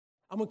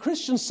And when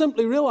Christians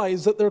simply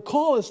realize that their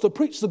call is to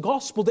preach the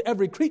gospel to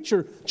every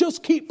creature,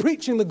 just keep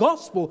preaching the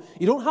gospel.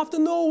 You don't have to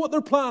know what they're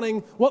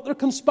planning, what they're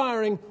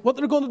conspiring, what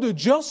they're going to do.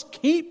 Just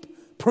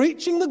keep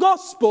preaching the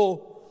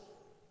gospel.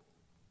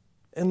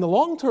 In the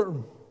long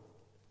term,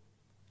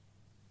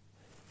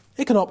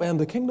 it can upend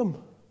the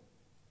kingdom.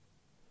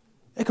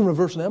 It can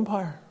reverse an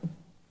empire.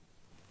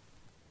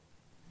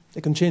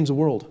 It can change the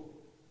world.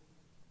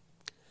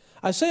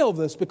 I say all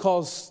this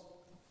because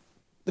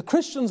the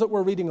Christians that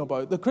we're reading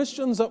about, the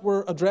Christians that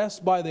were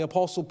addressed by the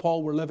Apostle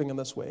Paul, were living in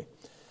this way.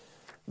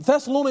 The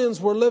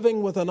Thessalonians were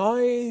living with an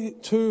eye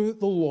to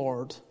the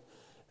Lord.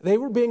 They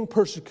were being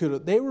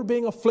persecuted. They were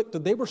being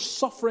afflicted. They were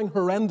suffering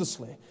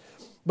horrendously.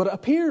 But it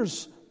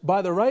appears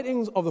by the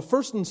writings of the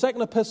first and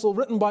second epistle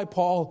written by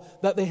Paul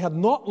that they had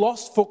not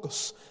lost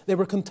focus. They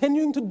were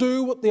continuing to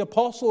do what the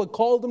apostle had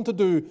called them to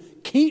do.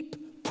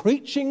 Keep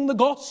preaching the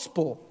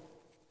gospel.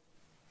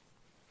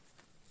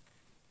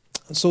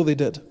 And so they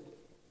did.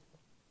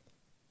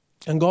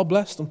 And God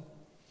blessed them.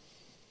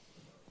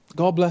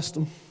 God blessed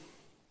them.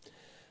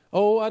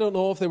 Oh, I don't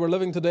know if they were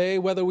living today,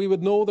 whether we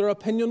would know their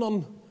opinion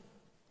on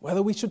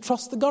whether we should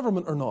trust the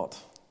government or not.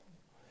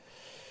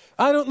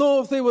 I don't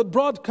know if they would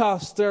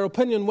broadcast their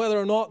opinion whether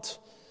or not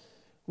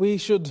we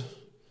should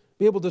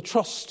be able to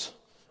trust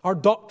our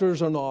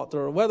doctors or not,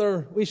 or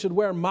whether we should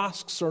wear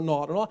masks or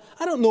not.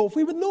 I don't know if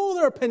we would know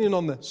their opinion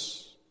on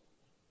this.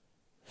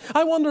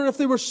 I wonder if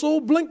they were so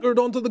blinkered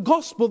onto the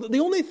gospel that the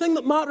only thing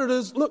that mattered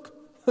is, look,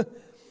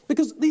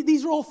 because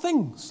these are all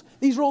things.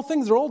 These are all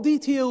things. They're all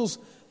details.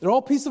 They're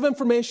all pieces of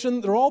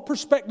information. They're all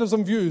perspectives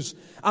and views.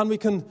 And we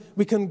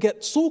can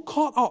get so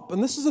caught up.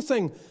 And this is the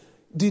thing.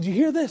 Did you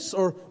hear this?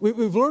 Or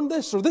we've learned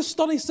this? Or this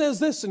study says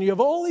this? And you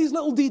have all these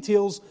little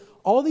details,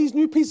 all these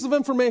new pieces of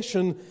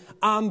information.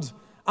 And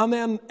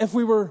then if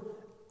we were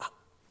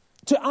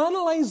to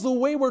analyze the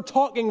way we're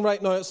talking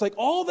right now, it's like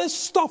all this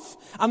stuff.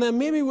 And then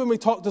maybe when we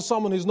talk to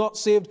someone who's not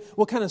saved,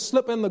 we'll kind of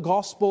slip in the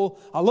gospel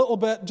a little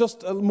bit,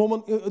 just a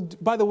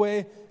moment. By the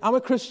way, I'm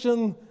a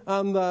Christian,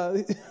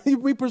 and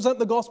we present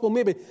the gospel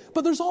maybe.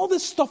 But there's all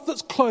this stuff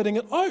that's clouding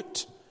it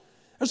out.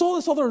 There's all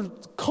this other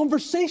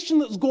conversation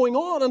that's going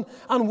on,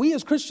 and we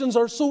as Christians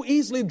are so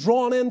easily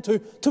drawn into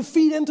to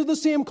feed into the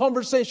same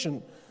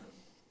conversation.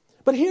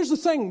 But here's the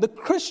thing, the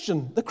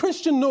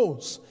Christian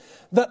knows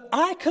that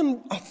I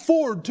can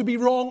afford to be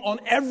wrong on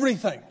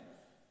everything.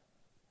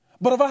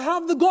 But if I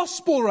have the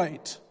gospel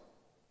right,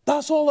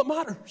 that's all that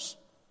matters.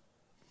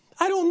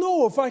 I don't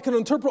know if I can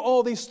interpret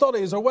all these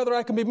studies, or whether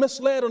I can be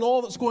misled on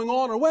all that's going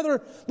on, or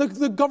whether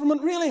the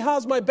government really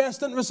has my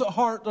best interests at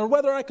heart, or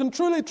whether I can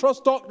truly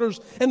trust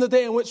doctors in the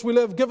day in which we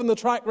live, given the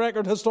track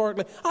record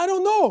historically. I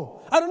don't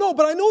know,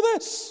 but I know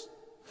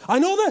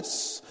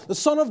this. The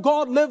Son of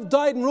God lived,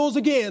 died, and rose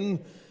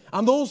again.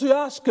 And those who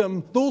ask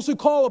Him, those who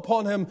call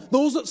upon Him,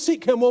 those that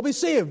seek Him will be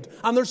saved,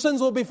 and their sins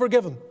will be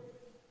forgiven.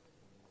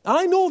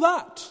 I know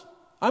that.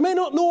 I may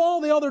not know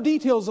all the other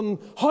details and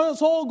how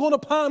it's all going to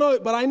pan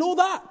out, but I know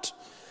that.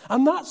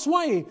 And that's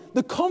why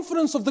the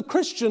confidence of the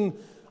Christian,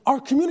 our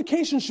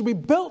communication should be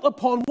built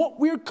upon what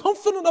we're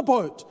confident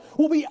about,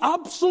 what we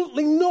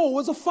absolutely know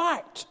as a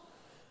fact,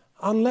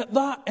 and let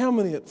that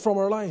emanate from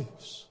our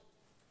lives.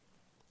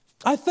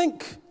 I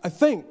think,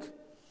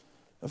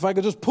 if I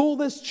could just pull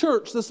this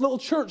little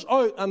church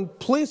out and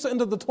place it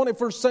into the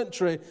 21st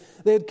century,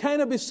 they'd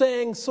kind of be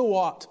saying, so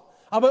what?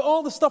 About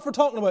all the stuff we're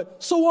talking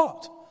about, so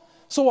what?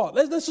 So what?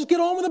 Let's just get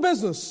on with the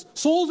business.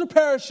 Souls are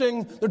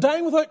perishing. They're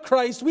dying without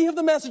Christ. We have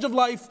the message of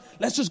life.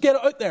 Let's just get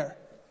it out there.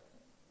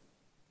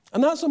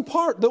 And that's in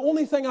part the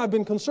only thing I've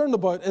been concerned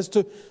about, is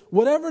to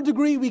whatever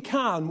degree we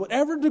can,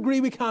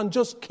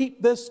 just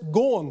keep this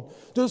going.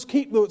 Just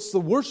keep it's the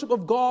worship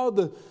of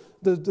God,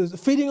 the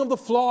feeding of the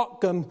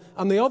flock, and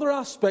the other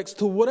aspects,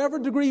 to whatever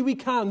degree we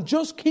can.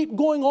 Just keep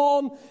going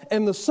on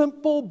in the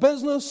simple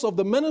business of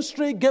the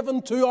ministry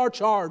given to our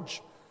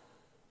charge.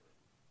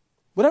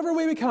 Whatever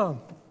way we can.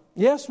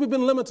 Yes, we've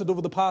been limited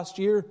over the past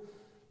year,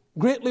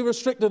 greatly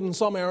restricted in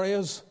some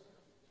areas,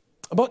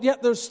 but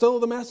yet there's still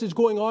the message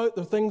going out.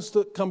 There are things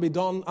that can be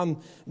done, and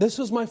this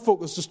is my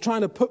focus, just trying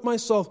to put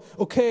myself,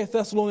 okay,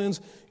 Thessalonians,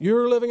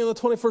 you're living in the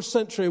 21st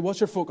century, what's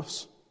your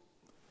focus?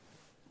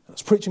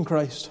 It's preaching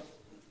Christ.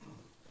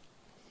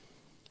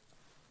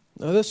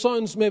 Now this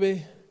sounds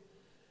maybe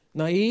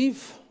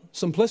naive,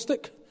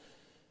 simplistic,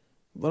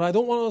 but I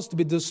don't want us to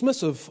be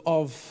dismissive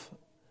of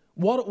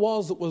what it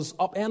was that was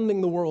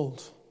upending the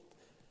world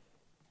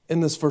in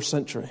this first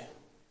century.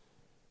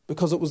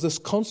 Because it was this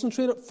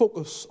concentrated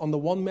focus on the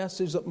one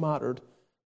message that mattered,